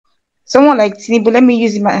someone like Tinubu, let me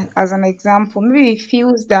use him as an example. Maybe he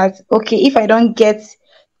feels that, okay, if I don't get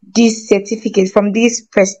this certificate from this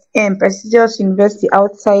prestigious university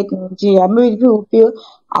outside Nigeria, maybe people feel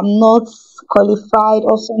I'm not qualified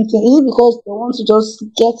or something. Is it because they want to just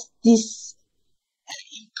get this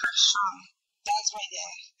impression? That's why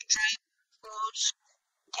they're trying to forge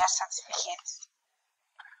their certificate.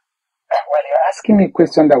 Well, you're asking me a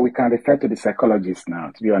question that we can refer to the psychologists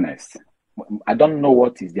now, to be honest. I don't know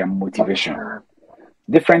what is their motivation.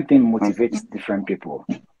 Different thing motivates different people.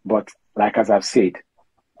 But like as I've said,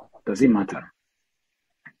 does it matter?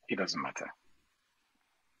 It doesn't matter.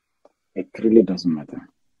 It really doesn't matter.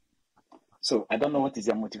 So I don't know what is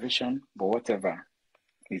their motivation, but whatever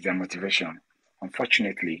is their motivation,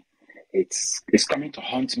 unfortunately, it's coming to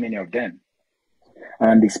haunt many of them.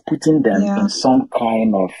 And it's putting them in some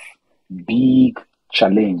kind of big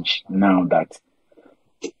challenge now that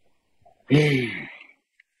I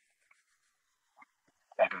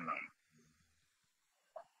don't know.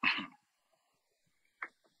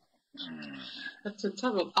 Dr.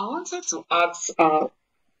 Talbot, I wanted to ask,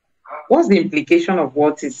 what's the implication of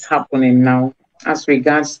what is happening now as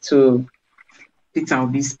regards to Peter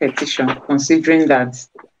Obi's petition, considering that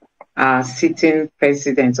our sitting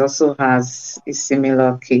president also has a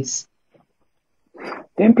similar case?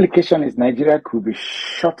 The implication is Nigeria could be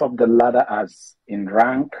shot up the ladder as in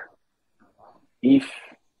rank if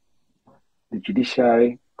the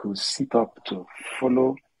judiciary could sit up to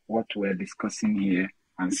follow what we're discussing here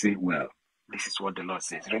and say, well, this is what the law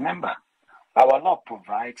says. Remember, our law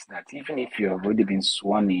provides that even if you have already been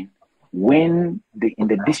sworn in, when in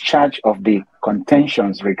the discharge of the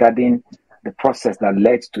contentions regarding the process that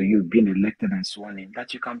led to you being elected and sworn in,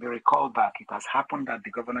 that you can be recalled back. It has happened at the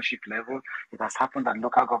governorship level. It has happened at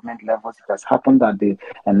local government levels. It has happened at the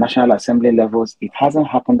National Assembly levels. It hasn't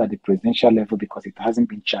happened at the presidential level because it hasn't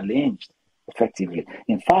been challenged effectively.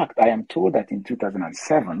 In fact, I am told that in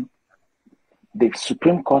 2007, the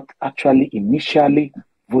Supreme Court actually initially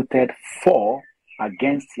voted 4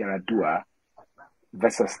 against Yaradua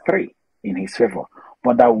versus 3 in his favor.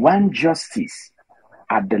 But that one justice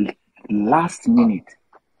at the last minute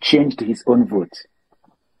changed his own vote,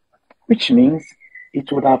 which means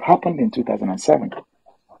it would have happened in 2007.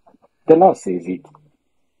 The law says it.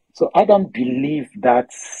 So I don't believe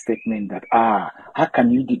that statement that, how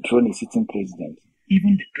can you dethrone a sitting president?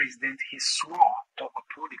 Even the president, he swore to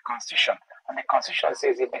uphold the Constitution. And the Constitution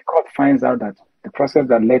says if the court finds out that the process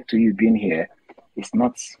that led to you being here is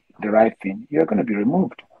not the right thing, you're going to be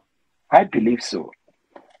removed. I believe so.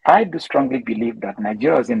 I do strongly believe that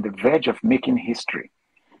Nigeria is in the verge of making history.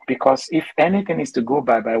 Because if anything is to go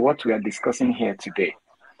by what we are discussing here today,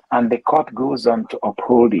 and the court goes on to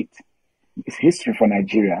uphold it, it's history for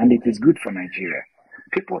Nigeria, and it is good for Nigeria.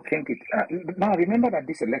 People think it. Now, remember that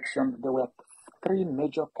this election, there were 3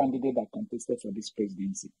 major candidates that contested for this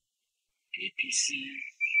presidency: APC,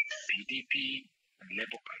 PDP, and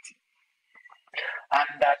Labour Party.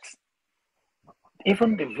 And that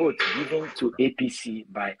even the vote given to APC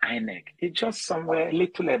by Inec is just somewhere a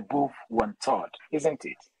little above 1/3, isn't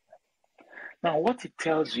it? Now, what it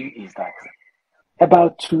tells you is that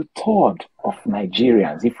about 2/3 of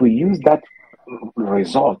Nigerians, if we use that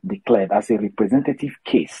result declared as a representative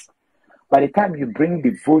case, by the time you bring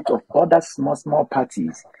the vote of other small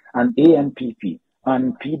parties and ANPP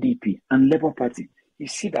and PDP and Labour Party, you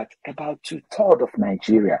see that about 2/3 of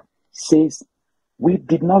Nigeria says we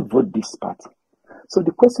did not vote this party. So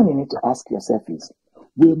the question you need to ask yourself is,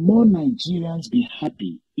 will more Nigerians be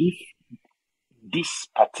happy if this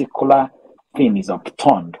particular thing is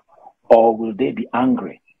upturned, or will they be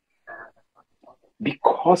angry?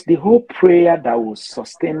 Because the whole prayer that will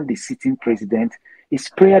sustain the sitting president is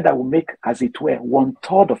prayer that will make, as it were,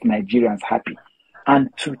 1/3 of Nigerians happy and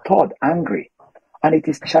 2/3 angry. And it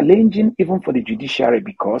is challenging even for the judiciary,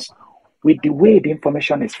 because with the way the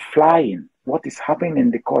information is flying, what is happening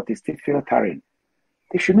in the court is still filtering.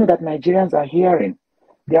 They should know that Nigerians are hearing.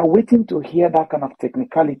 They are waiting to hear that kind of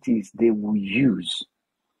technicalities they will use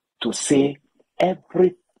to say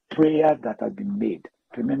every prayer that has been made.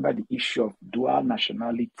 Remember the issue of dual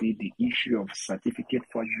nationality, the issue of certificate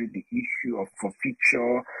forgery, the issue of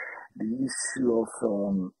forfeiture, the issue of,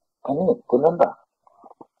 remember,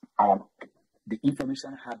 the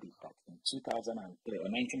information had it that in 2003 or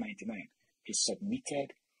 1999, he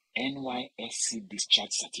submitted NYSC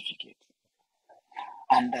discharge certificate.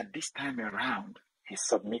 And that this time around, he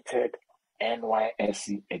submitted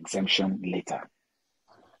NYSC exemption letter.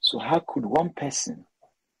 So how could one person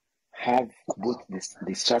have both this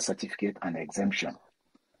discharge certificate and exemption?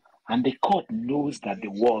 And the court knows that the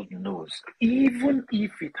world knows. Even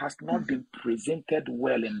if it has not been presented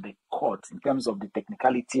well in the court in terms of the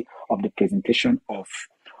technicality of the presentation of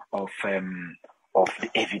the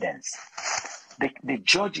evidence. The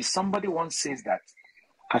judges, somebody once says that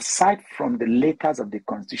aside from the letters of the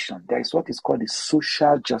Constitution, there is what is called the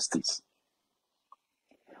social justice.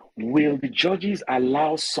 Will the judges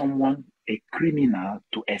allow someone, a criminal,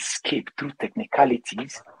 to escape through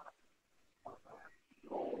technicalities?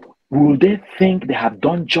 Will they think they have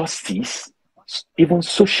done justice, even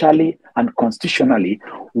socially and constitutionally,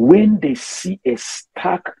 when they see a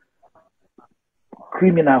stark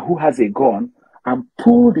criminal who has a gun and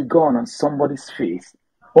pull the gun on somebody's face,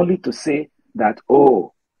 only to say that,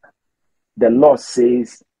 oh, the law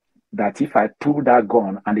says that if I pull that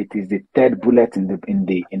gun and it is the third bullet in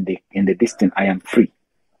the distance, I am free,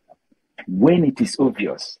 when it is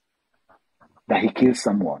obvious that he killed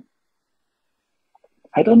someone?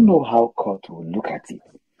 I don't know how court will look at it,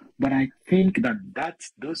 but I think that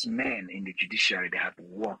those men in the judiciary, they have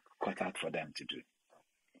work cut out for them to do.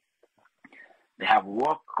 They have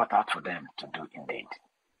work cut out for them to do indeed.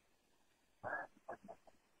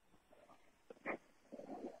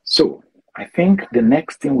 So I think the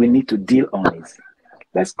next thing we need to deal on is,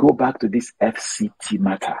 let's go back to this FCT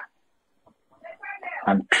matter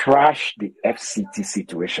and trash the FCT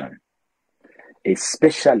situation,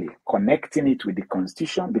 especially connecting it with the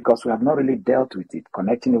Constitution, because we have not really dealt with it,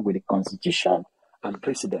 connecting it with the Constitution and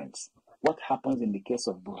precedents. What happens in the case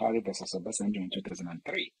of Buhari versus Obasanjo in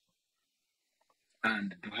 2003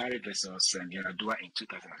 and Buhari versus Yar'Adua in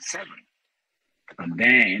 2007? And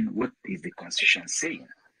then what is the Constitution saying?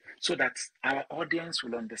 So that our audience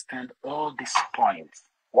will understand all these points,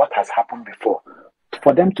 what has happened before,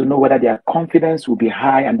 for them to know whether their confidence will be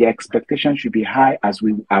high and their expectations should be high as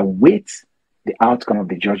we await the outcome of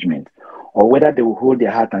the judgment, or whether they will hold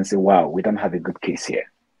their heart and say, wow, we don't have a good case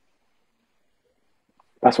here.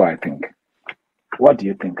 That's what I think. What do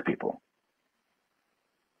you think, people?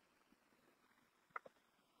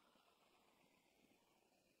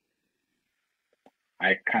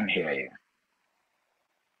 I can't hear you.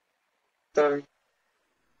 Sorry.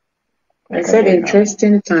 I said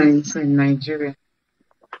interesting times in Nigeria.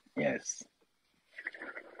 Yes.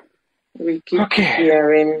 We keep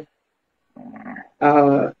hearing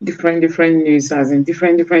different news, as in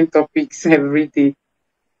different topics every day.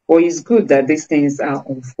 But it's good that these things are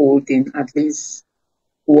unfolding. At least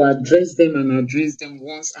we'll address them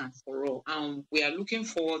once and for all. And we are looking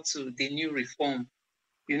forward to the new reform.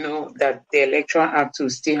 You know, that the Electoral Act will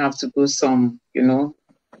still have to go some,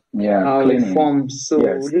 reforms. So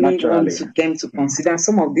yes, really want them to consider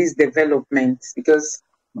some of these developments, because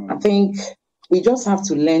I think we just have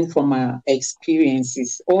to learn from our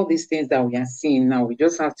experiences. All these things that we are seeing now, we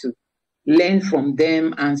just have to learn from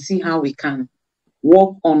them and see how we can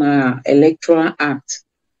work on our Electoral Act,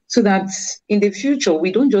 so that in the future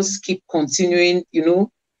we don't just keep continuing,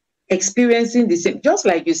 experiencing the same. Just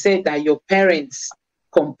like you said that your parents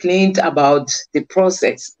complained about the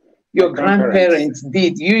process, your grandparents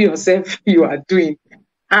did, you yourself, you are doing.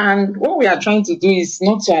 And what we are trying to do is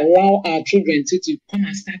not to allow our children to come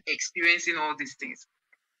and start experiencing all these things.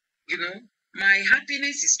 My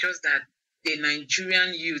happiness is just that the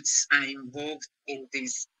Nigerian youths are involved in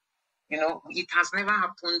this. It has never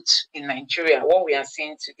happened in Nigeria, what we are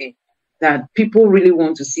seeing today, that people really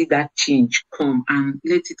want to see that change come and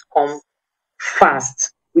let it come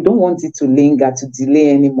fast. We don't want it to linger, to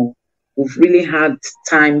delay anymore. We've really had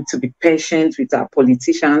time to be patient with our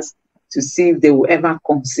politicians to see if they will ever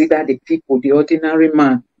consider the people, the ordinary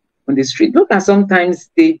man on the street. Look, at sometimes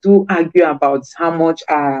they do argue about how much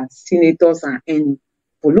our senators are earning.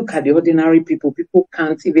 But look at the ordinary people. People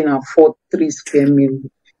can't even afford 3 square meals.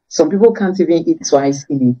 Some people can't even eat twice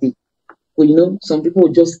in a day. But some people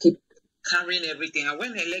just keep carrying everything. And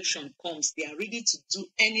when the election comes, they are ready to do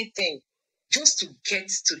anything just to get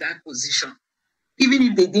to that position. Even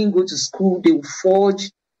if they didn't go to school, they will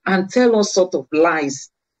forge and tell all sorts of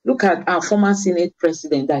lies. Look at our former Senate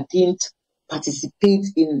president that didn't participate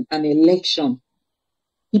in an election.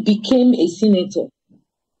 He became a senator.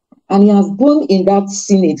 And he has gone in that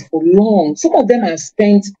Senate for long. Some of them have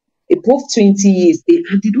spent above 20 years. They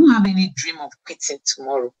don't have any dream of quitting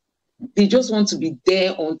tomorrow. They just want to be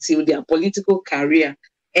there until their political career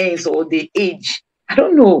ends or they age. I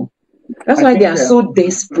don't know. That's why they are so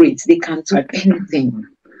desperate. They can do anything.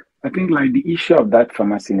 I think like the issue of that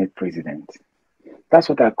former Senate president, that's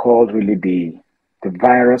what I call really the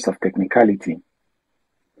virus of technicality.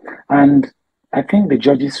 And I think the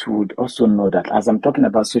judges would also know that as I'm talking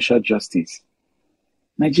about social justice,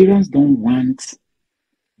 Nigerians don't want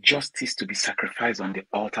justice to be sacrificed on the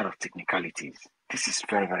altar of technicalities. This is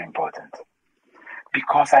very, very important.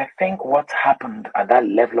 Because I think what happened at that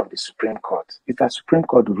level of the Supreme Court is that Supreme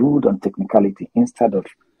Court ruled on technicality instead of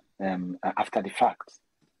after the fact.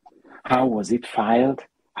 How was it filed?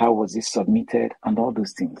 How was it submitted? And all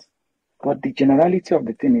those things. But the generality of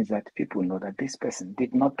the thing is that people know that this person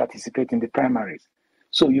did not participate in the primaries.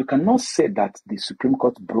 So you cannot say that the Supreme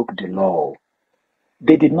Court broke the law.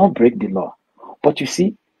 They did not break the law. But you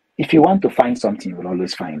see, if you want to find something, you will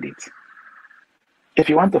always find it. If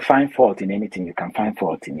you want to find fault in anything, you can find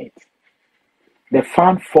fault in it. They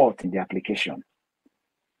found fault in the application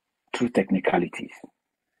through technicalities.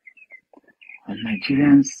 And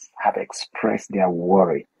Nigerians have expressed their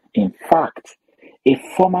worry. In fact, a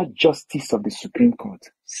former justice of the Supreme Court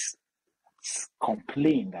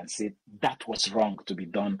complained and said that was wrong to be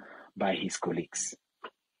done by his colleagues.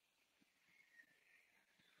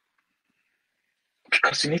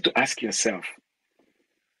 Because you need to ask yourself,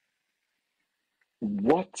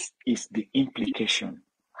 what is the implication?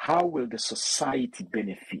 How will the society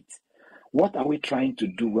benefit? What are we trying to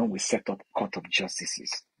do when we set up Court of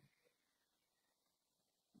Justices?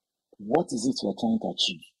 What is it we're trying to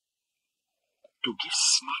achieve? To give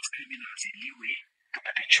smart criminals a leeway to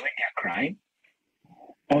perpetuate their crime?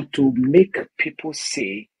 Or to make people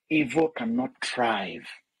say evil cannot thrive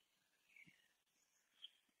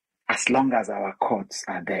as long as our courts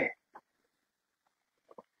are there?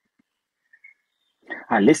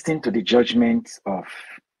 I listened to the judgment of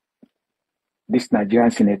this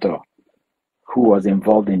Nigerian senator who was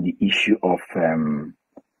involved in the issue of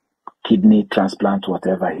kidney transplant,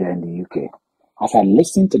 whatever, here in the UK. As I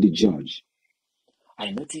listened to the judge,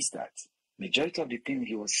 I noticed that majority of the thing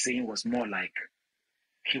he was saying was more like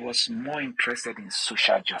he was more interested in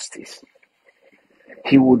social justice.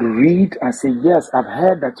 He would read and say, yes, I've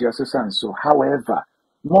heard that you're so and so. However,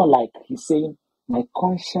 more like he's saying, my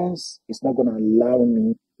conscience is not going to allow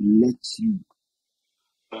me to let you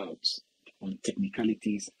out on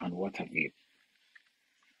technicalities and what have you.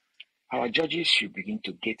 Our judges should begin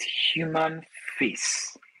to get human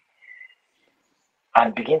face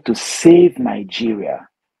and begin to save Nigeria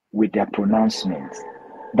with their pronouncements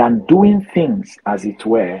than doing things, as it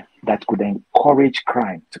were, that could encourage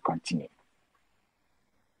crime to continue.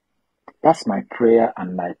 That's my prayer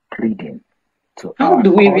and my pleading to How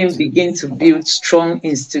do we even begin to build strong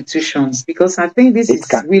institutions? Because I think this is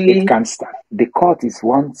really... It can start. The court is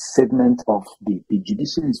one segment of the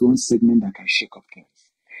judiciary is one segment that can shake up things.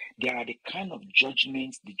 There are the kind of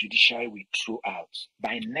judgments the judiciary will throw out.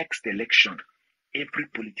 By next election, every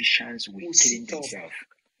politician will kill themselves,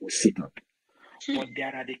 will sit up. But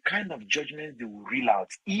there are the kind of judgments they will reel out,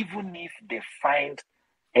 even if they find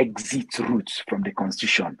exit routes from the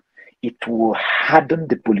constitution. It will harden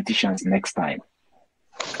the politicians next time.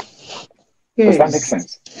 Yes. Does that make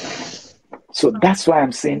sense? So that's why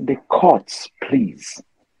I'm saying the courts, please,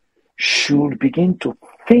 should begin to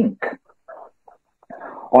think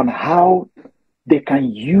on how they can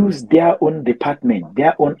use their own department,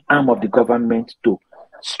 their own arm of the government to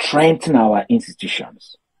strengthen our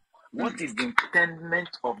institutions. What is the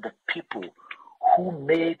intent of the people who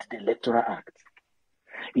made the Electoral Act?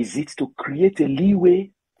 Is it to create a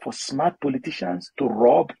leeway for smart politicians to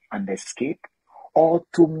rob and escape, or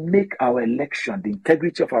to make our election, the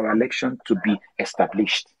integrity of our election, to be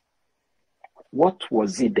established? What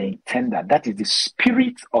was it they intended? That is the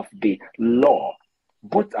spirit of the law,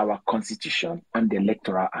 both our Constitution and the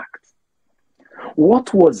Electoral Act.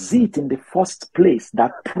 What was it in the first place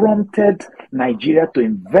that prompted Nigeria to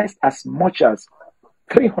invest as much as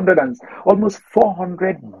 300 and almost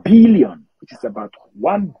 400 billion, which is about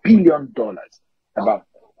 $1 billion,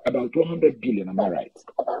 about 100 billion, am I right?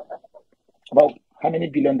 About how many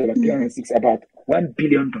billion dollars? 306, about $1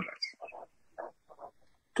 billion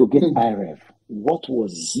to get IREV. What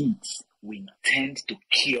was it we intend to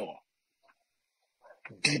cure?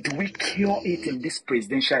 Did we cure it in this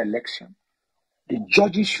presidential election? The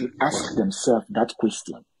judges should ask themselves that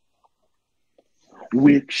question.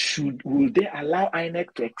 Will they allow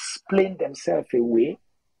Inec to explain themselves away?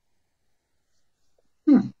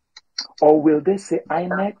 Or will they say,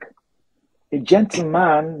 Inec, a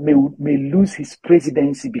gentleman may lose his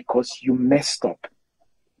presidency because you messed up,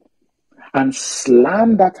 and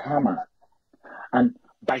slam that hammer, and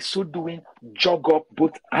by so doing, jog up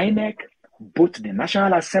both Inec, both the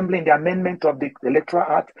National Assembly in the amendment of the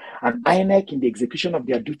Electoral Act, and Inec in the execution of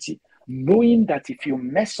their duty, knowing that if you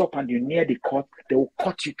mess up and you're near the court, they will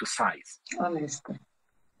cut you to size. Honestly.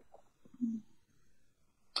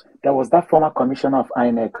 There was that former commissioner of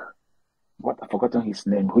Inec, I've forgotten his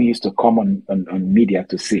name, who used to come on media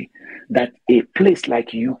to say that a place like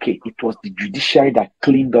UK, it was the judiciary that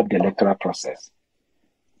cleaned up the electoral process.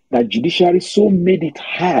 that judiciary so made it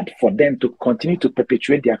hard for them to continue to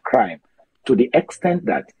perpetuate their crime to the extent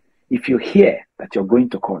that if you hear that you're going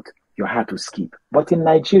to court, your heart will skip. But in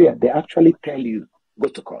Nigeria, they actually tell you, go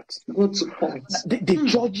to court. Go to court. The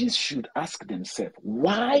judges should ask themselves,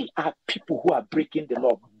 why are people who are breaking the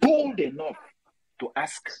law bold enough to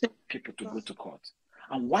ask people to go to court?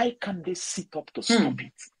 And why can't they sit up to stop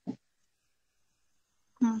it?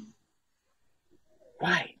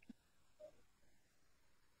 Why?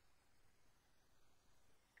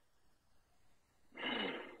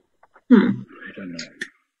 I don't know.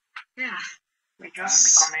 Yeah.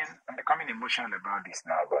 I'm becoming emotional about this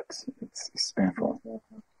now, but it's painful.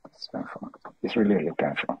 It's painful. It's really, really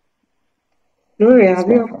painful. Gloria, have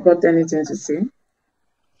you got anything to say?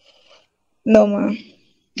 No, ma.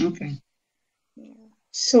 Okay.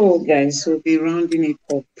 So, guys, we'll be rounding it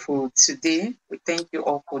up for today. We thank you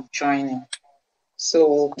all for joining.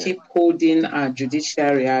 So keep holding our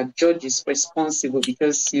judiciary, our judges responsible,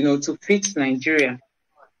 because, to fix Nigeria,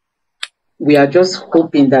 we are just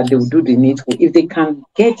hoping that they will do the needful. If they can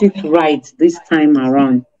get it right this time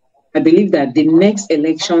around, I believe that the next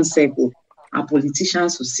election cycle, our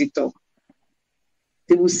politicians will sit up.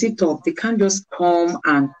 They will sit up. They can't just come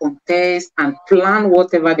and contest and plan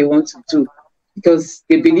whatever they want to do, because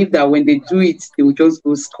they believe that when they do it, they will just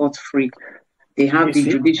go scot-free. They have the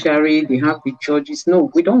judiciary, they have the judges. No,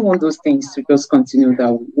 we don't want those things to just continue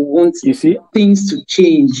that way. We want things to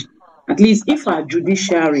change. At least if our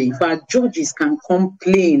judiciary, if our judges can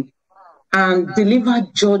complain and deliver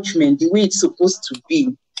judgment the way it's supposed to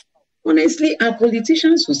be, honestly, our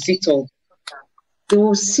politicians will sit up. They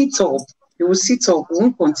will sit up. They will sit up. We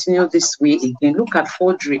won't continue this way again. Look at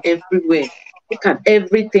forgery everywhere. Look at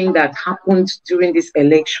everything that happened during this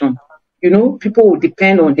election. People will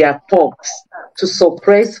depend on their talks to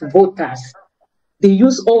suppress voters. They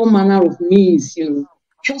use all manner of means,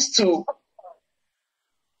 just to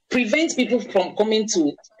prevent people from coming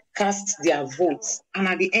to cast their votes. And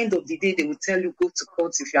at the end of the day, they will tell you, go to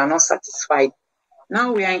court if you are not satisfied.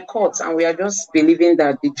 Now we are in court and we are just believing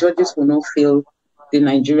that the judges will not fail the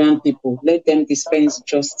Nigerian people. Let them dispense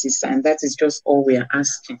justice. And that is just all we are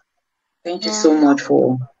asking. Thank you so much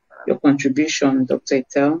for your contribution, Dr.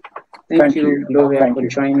 Etel. Thank you, Gloria, for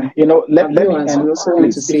joining. Let me we also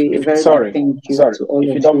want to say a very big thank you to all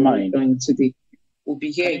of you who joined today. We'll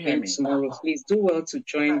be here again tomorrow. Please do well to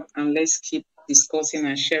join, and let's keep discussing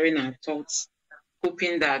and sharing our thoughts,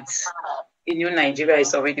 hoping that a new Nigeria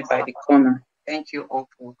is already by the corner. Thank you all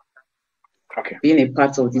for being a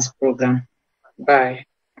part of this program. Bye.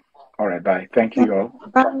 All right, bye. Thank you all.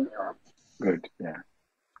 Bye.